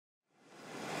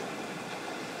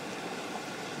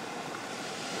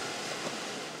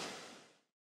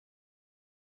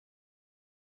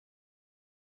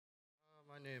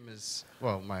name is,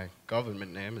 well, my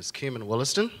government name is Keeman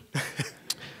Williston,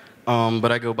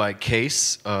 but I go by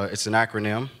KASE. It's an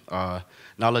acronym,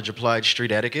 Knowledge Applied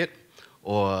Street Etiquette,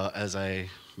 or as I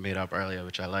made up earlier,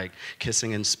 which I like,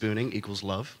 kissing and spooning equals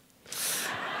love.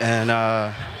 And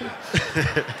I've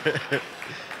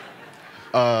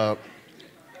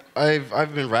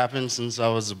been rapping since I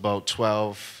was about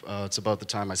 12. It's about the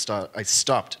time I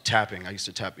stopped tapping. I used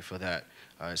to tap before that.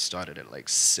 I started at like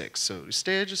 6, so the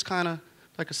stage is kind of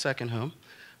like a second home.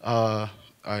 I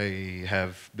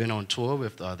have been on tour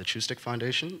with the True Stick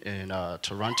Foundation in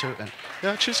Toronto, and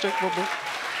yeah, True Stick,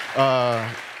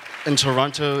 in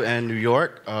Toronto and New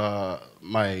York.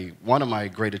 One of my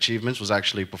great achievements was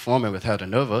actually performing with Heather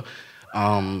Nova.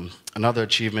 Another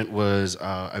achievement was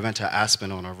I went to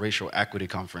Aspen on a racial equity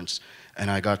conference,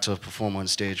 and I got to perform on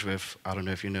stage with, I don't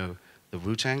know if you know, the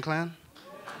Wu-Tang Clan?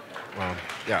 Well,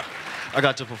 yeah. I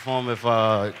got to perform with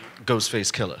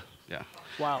Ghostface Killer, yeah.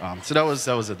 Wow. So that was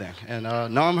a thing. And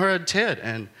now I'm here at TED,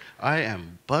 and I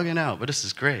am bugging out, but this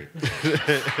is great.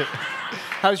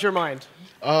 How's your mind?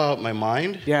 My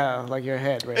mind? Yeah, like your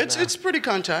head right now. It's pretty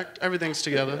contact. Everything's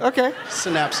together. Okay.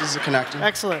 Synapses are connecting.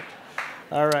 Excellent.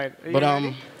 All right. But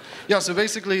yeah, so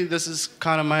basically this is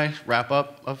kind of my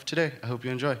wrap-up of today. I hope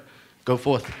you enjoy. Go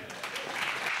forth.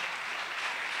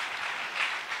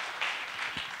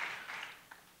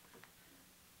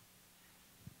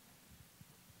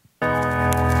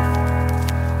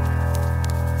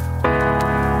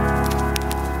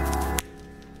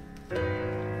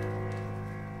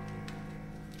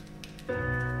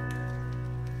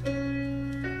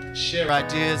 Share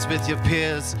ideas with your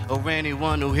peers or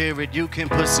anyone who hear it. You can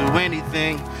pursue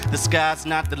anything. The sky's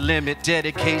not the limit.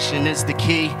 Dedication is the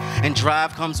key. And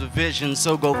drive comes with vision.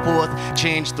 So go forth,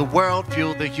 change the world,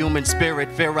 fuel the human spirit.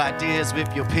 Share ideas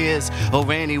with your peers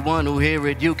or anyone who hear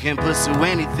it. You can pursue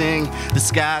anything. The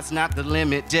sky's not the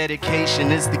limit. Dedication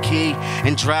is the key.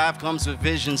 And drive comes with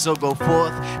vision. So go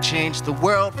forth, change the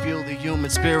world, fuel the human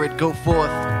spirit. Go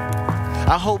forth.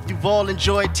 I hope you've all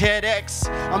enjoyed TEDx.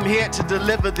 I'm here to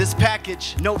deliver this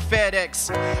package, no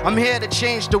FedEx. I'm here to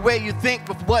change the way you think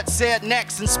with what's said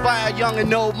next. Inspire young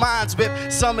and old minds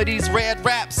with some of these red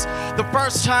raps. The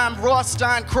first time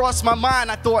Rothstein crossed my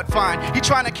mind, I thought, fine. He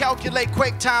trying to calculate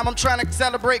quake time, I'm trying to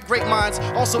celebrate great minds.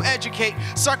 Also educate,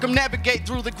 circumnavigate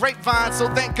through the grapevine. So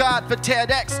thank God for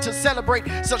TEDx to celebrate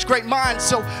such great minds.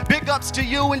 So big ups to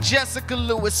you and Jessica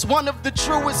Lewis, one of the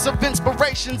truest of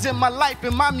inspirations in my life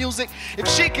and my music. If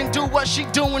she can do what she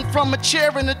doing from a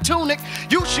chair in a tunic,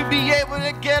 you should be able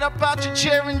to get up out your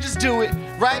chair and just do it,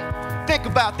 right? Think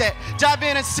about that. Dive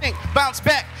in and sink, bounce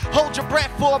back, hold your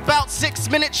breath for about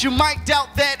 6 minutes. You might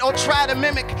doubt that or try to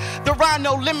mimic. There are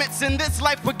no limits in this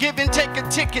life we're given. Take a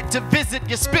ticket to visit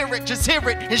your spirit. Just hear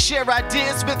it and share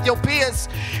ideas with your peers.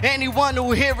 Anyone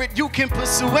who hear it, you can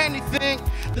pursue anything.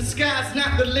 The sky's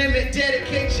not the limit.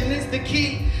 Dedication is the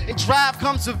key. And drive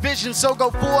comes with vision, so go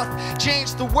forth.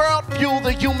 Change the world, fuel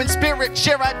the human spirit.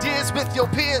 Share ideas with your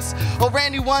peers or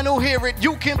anyone who hear it.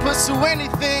 You can pursue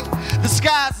anything. The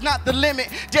sky's not the limit.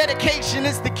 Dedication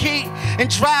is the key. And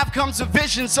drive comes with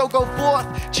vision, so go forth.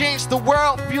 Change the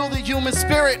world, fuel the human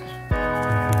spirit.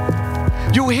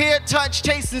 You hear, touch,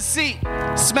 taste, and see.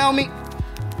 Smell me.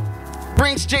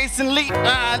 Brings Jason Lee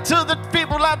to the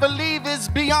people I believe is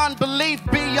beyond belief,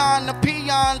 beyond a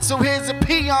peon. So here's a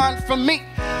peon from me.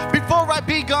 Before I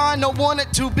be gone, I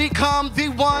wanted to become the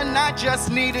one. I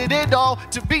just needed it all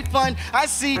to be fun. I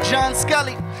see John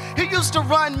Scully. He used to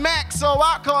run Mac, so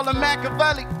I call him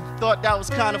Machiavelli. Thought that was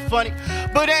kind of funny.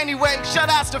 But anyway, shout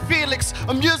outs to Felix,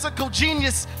 a musical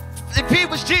genius. If he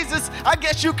was Jesus, I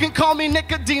guess you can call me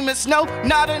Nicodemus. No,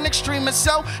 not an extremist,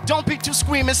 so don't be too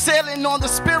screaming. Sailing on the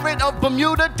spirit of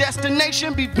Bermuda,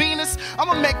 destination be Venus.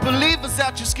 I'ma make believers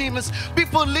out you schemers.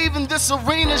 Before leaving this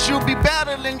arenas, you'll be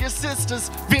battling your sisters,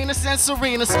 Venus and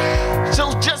Serenas.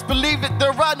 So just believe it,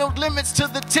 there are no limits to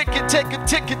the ticket. Take a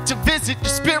ticket to visit your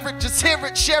spirit, just hear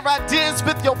it. Share ideas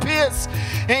with your peers.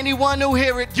 Anyone who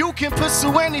hear it, you can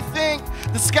pursue anything.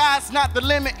 The sky's not the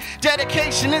limit.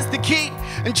 Dedication is the key.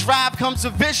 And drive comes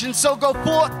with vision, so go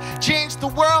forth. Change the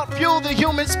world, fuel the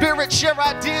human spirit. Share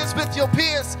ideas with your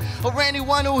peers or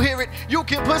anyone who hear it. You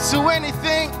can pursue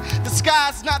anything. The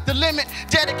sky's not the limit.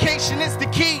 Dedication is the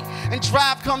key. And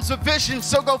drive comes with vision,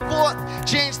 so go forth.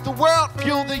 Change the world,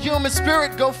 fuel the human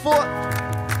spirit. Go forth.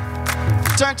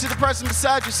 Turn to the person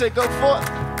beside you, say go forth.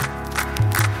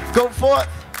 Go forth.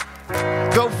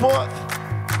 Go forth.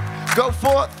 Go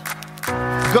forth.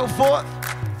 Go forth.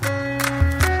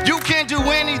 You can do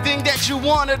anything that you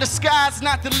want, or the sky's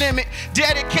not the limit.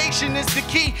 Dedication is the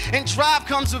key, and drive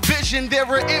comes with vision. There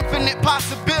are infinite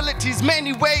possibilities,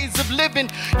 many ways of living.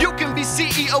 You can be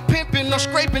CEO pimping or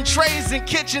scraping trays in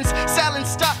kitchens, selling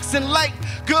stocks in light.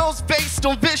 Girls based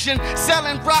on vision,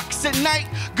 selling rocks at night.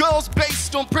 Girls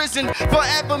based on prison,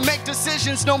 forever make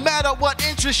decisions no matter what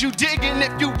interest you digging.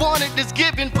 If you want it, it's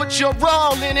given, put your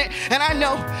all in it. And I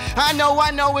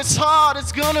know it's hard,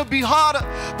 it's gonna be harder.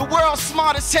 The world's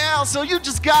smart as hell, so you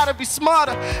just gotta be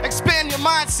smarter. Expand your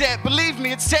mindset, believe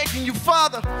me, it's taking you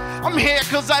farther. I'm here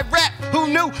cause I rap, who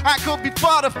knew I could be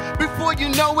thought of? Before you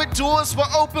know it, doors were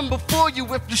open before you.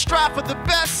 If you strive for the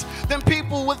best, then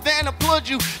people will then applaud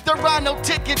you. There are no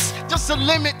tickets, just a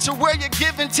limit to where you're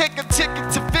giving. Take a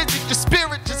ticket to visit your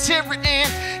spirit, just hear it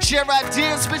and share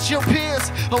ideas with your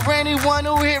peers or anyone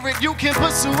who hear it. You can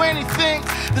pursue anything,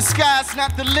 the sky's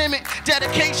not the limit.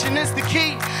 Dedication is the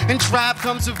key, and drive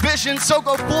comes with vision. So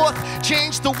go forth,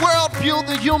 change the world, fuel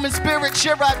the human spirit.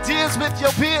 Share ideas with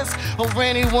your peers or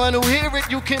anyone who hear it.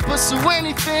 You can pursue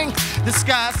anything, the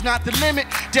sky's not the limit.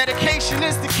 Dedication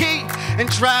is the key, and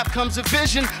drive comes with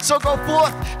vision. So go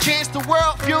forth, change the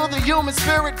world, fuel the human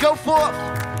spirit. Go forth,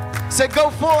 say go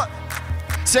forth,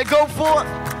 say go forth,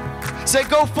 say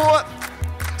go forth,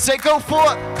 say go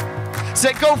forth,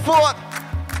 say go forth,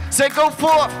 say go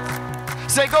forth,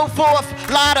 say go forth,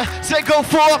 louder, say go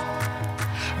forth,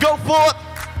 go forth,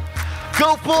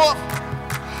 go forth,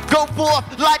 go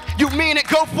forth, like you mean it,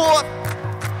 go forth,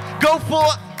 go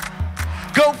forth,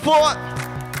 go forth.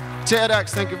 TEDx,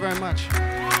 thank you very much.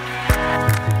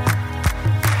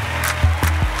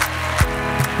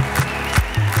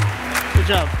 Good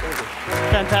job.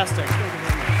 Fantastic.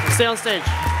 Stay on stage.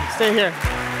 Stay here.